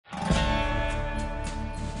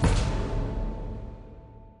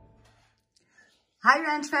Hi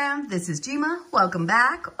Ranch fam, this is Jima. Welcome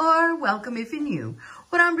back, or welcome if you're new.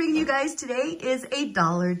 What I'm bringing you guys today is a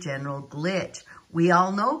Dollar General glitch. We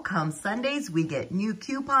all know come Sundays, we get new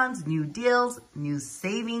coupons, new deals, new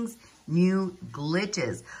savings, new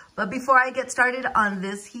glitches. But before I get started on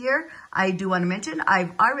this here, I do want to mention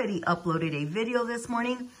I've already uploaded a video this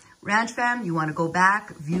morning. Ranch fam, you want to go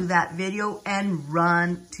back, view that video, and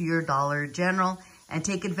run to your Dollar General and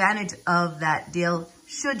take advantage of that deal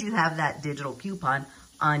should you have that digital coupon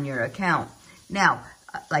on your account. Now,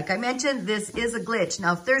 like I mentioned, this is a glitch.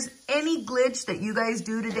 Now, if there's any glitch that you guys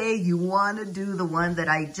do today, you want to do the one that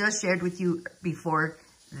I just shared with you before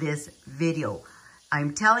this video.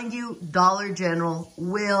 I'm telling you, Dollar General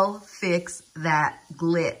will fix that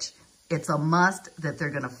glitch. It's a must that they're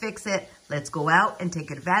going to fix it. Let's go out and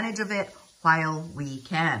take advantage of it while we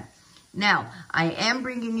can. Now, I am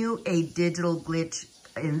bringing you a digital glitch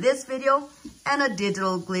in this video, and a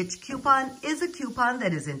digital glitch coupon is a coupon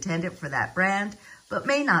that is intended for that brand, but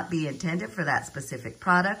may not be intended for that specific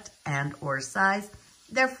product and or size,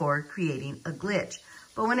 therefore creating a glitch.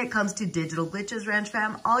 But when it comes to digital glitches, Ranch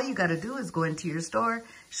fam, all you got to do is go into your store,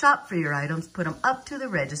 shop for your items, put them up to the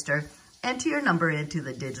register, enter your number into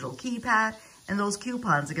the digital keypad, and those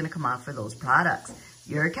coupons are going to come off for those products.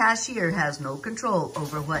 Your cashier has no control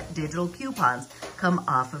over what digital coupons come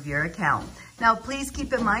off of your account. Now, please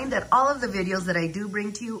keep in mind that all of the videos that I do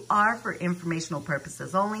bring to you are for informational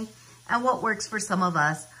purposes only, and what works for some of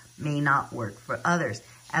us may not work for others.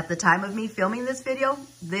 At the time of me filming this video,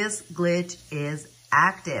 this glitch is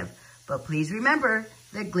active, but please remember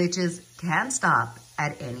that glitches can stop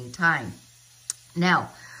at any time. Now,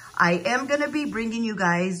 I am going to be bringing you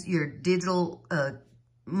guys your digital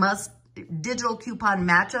digital coupon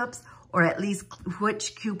matchups, or at least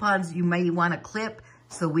which coupons you may want to clip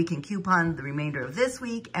so we can coupon the remainder of this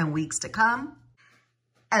week and weeks to come,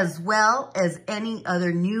 as well as any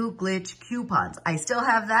other new glitch coupons. I still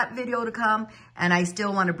have that video to come, and I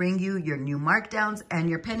still want to bring you your new markdowns and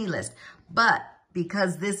your penny list. But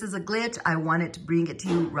because this is a glitch, I wanted to bring it to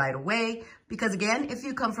you right away. Because again, if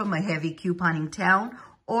you come from a heavy couponing town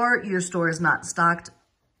or your store is not stocked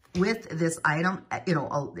with this item,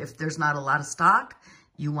 if there's not a lot of stock,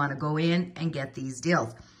 you want to go in and get these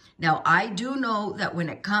deals. Now, I do know that when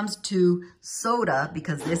it comes to soda,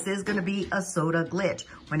 because this is going to be a soda glitch,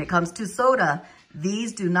 when it comes to soda,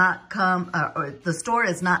 these do not come, or the store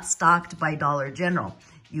is not stocked by Dollar General.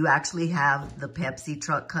 You actually have the Pepsi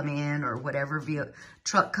truck come in, or whatever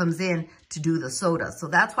truck comes in to do the soda. So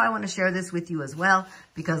that's why I want to share this with you as well,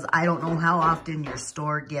 because I don't know how often your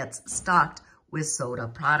store gets stocked with soda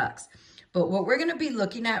products. But what we're going to be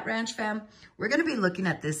looking at, Ranch fam, we're going to be looking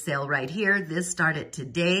at this sale right here. This started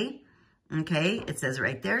today, okay? It says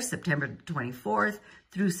right there, September 24th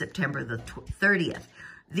through September the 30th.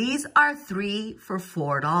 These are 3 for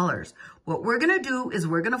 $4. What we're going to do is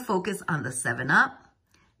we're going to focus on the 7-Up,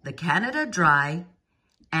 the Canada Dry,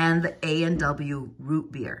 and the A&W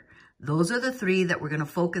Root Beer. Those are the 3 that we're going to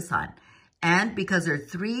focus on. And because they're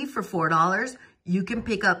 3 for $4, you can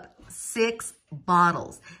pick up 6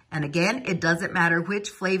 bottles. And again, it doesn't matter which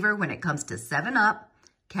flavor when it comes to 7-Up,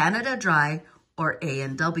 Canada Dry, or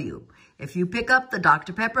A&W. If you pick up the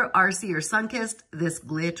Dr. Pepper, RC, or Sunkist, this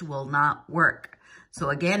glitch will not work. So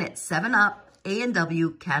again, it's 7-Up,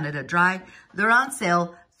 A&W, Canada Dry. They're on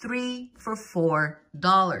sale 3 for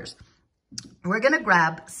 $4. We're going to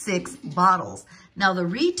grab 6 bottles. Now, the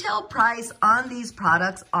retail price on these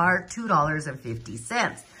products are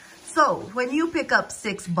 $2.50. So when you pick up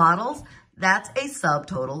 6 bottles, that's a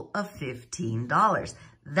subtotal of $15.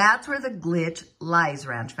 That's where the glitch lies,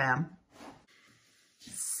 Ranch fam.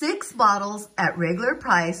 6 bottles at regular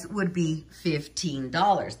price would be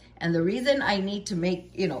 $15. And the reason I need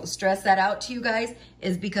to stress that out to you guys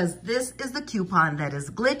is because this is the coupon that is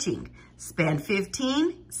glitching. Spend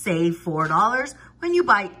 $15, save $4 when you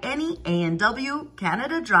buy any A&W,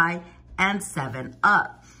 Canada Dry, and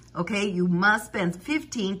 7-Up. Okay, you must spend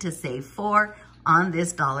 $15 to save $4 on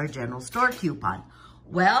this Dollar General store coupon.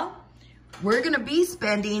 Well, we're going to be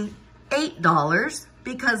spending $8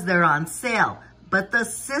 because they're on sale. But the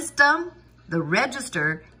system, the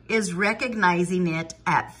register, is recognizing it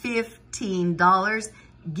at $15,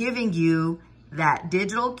 giving you that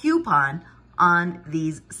digital coupon on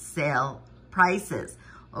these sale prices.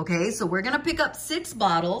 Okay, so we're going to pick up 6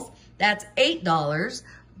 bottles. That's $8.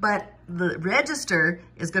 But the register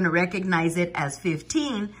is going to recognize it as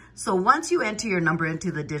 15. So once you enter your number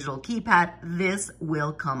into the digital keypad, this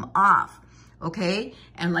will come off. Okay?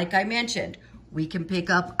 And like I mentioned, we can pick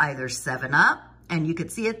up either 7-Up, and you can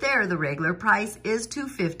see it there. The regular price is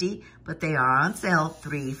 $2.50, but they are on sale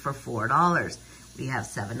 3 for $4. We have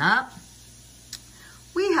 7-Up,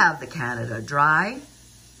 We have the Canada Dry.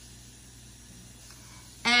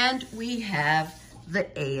 And we have the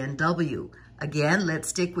A&W. Again, let's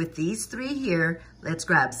stick with these three here. Let's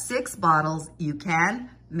grab 6 bottles. You can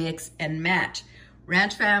mix and match.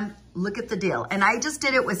 Ranch fam, look at the deal. And I just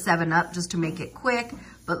did it with 7-Up just to make it quick,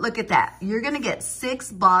 but look at that. You're gonna get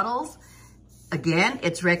 6 bottles. Again,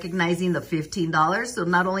 it's recognizing the $15. So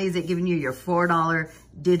not only is it giving you your $4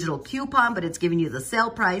 digital coupon, but it's giving you the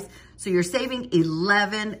sale price. So you're saving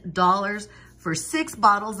 $11 for 6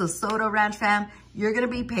 bottles of soda, Ranch fam. You're gonna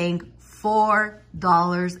be paying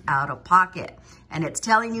 $4 out of pocket. And it's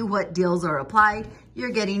telling you what deals are applied.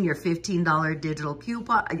 You're getting your $15 digital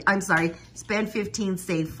coupon. I'm sorry, spend 15,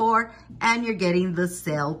 save 4, and you're getting the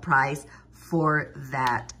sale price for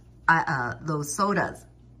that, those sodas.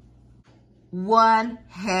 One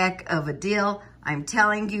heck of a deal. I'm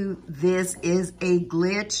telling you, this is a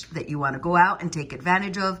glitch that you want to go out and take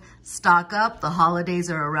advantage of. Stock up. The holidays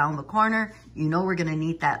are around the corner. You know we're going to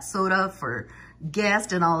need that soda for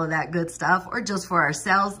guests and all of that good stuff, or just for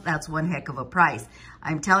ourselves. That's one heck of a price.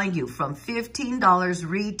 I'm telling you, from $15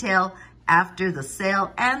 retail after the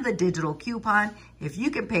sale and the digital coupon, if you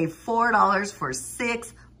can pay $4 for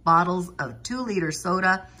 6 bottles of 2-liter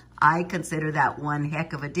soda, I consider that one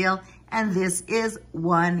heck of a deal. And this is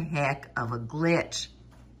one heck of a glitch.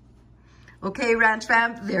 Okay, Ranch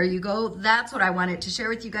fam, there you go. That's what I wanted to share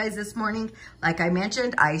with you guys this morning. Like I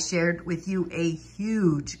mentioned, I shared with you a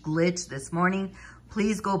huge glitch this morning.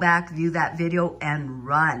 Please go back, view that video, and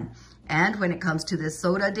run. And when it comes to this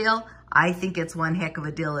soda deal, I think it's one heck of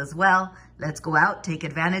a deal as well. Let's go out, take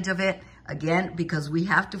advantage of it. Again, because we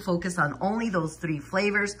have to focus on only those 3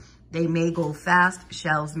 flavors. They may go fast,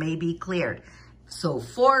 shelves may be cleared. So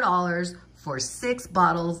 $4 for 6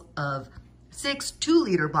 bottles of 6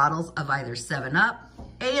 2-liter bottles of either 7-Up,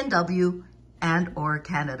 A&W, and or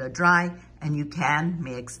Canada Dry, and you can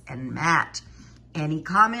mix and match. Any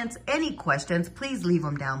comments, any questions, please leave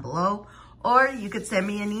them down below, or you could send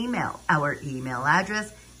me an email. Our email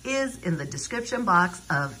address is in the description box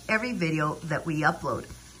of every video that we upload.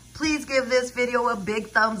 Please give this video a big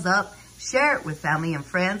thumbs up, share it with family and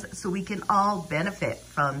friends so we can all benefit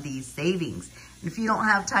from these savings. And if you don't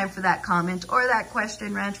have time for that comment or that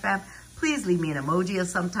question, Ranch fam, please leave me an emoji of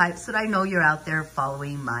some type so that I know you're out there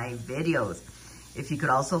following my videos. If you could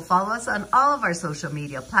also follow us on all of our social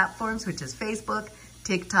media platforms, which is Facebook,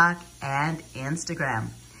 TikTok, and Instagram.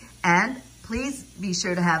 And please be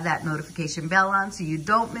sure to have that notification bell on so you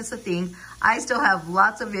don't miss a thing. I still have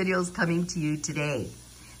lots of videos coming to you today.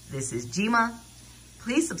 This is Jima.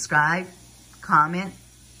 Please subscribe, comment,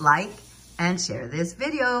 like, and share this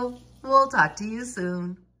video. We'll talk to you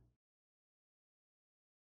soon.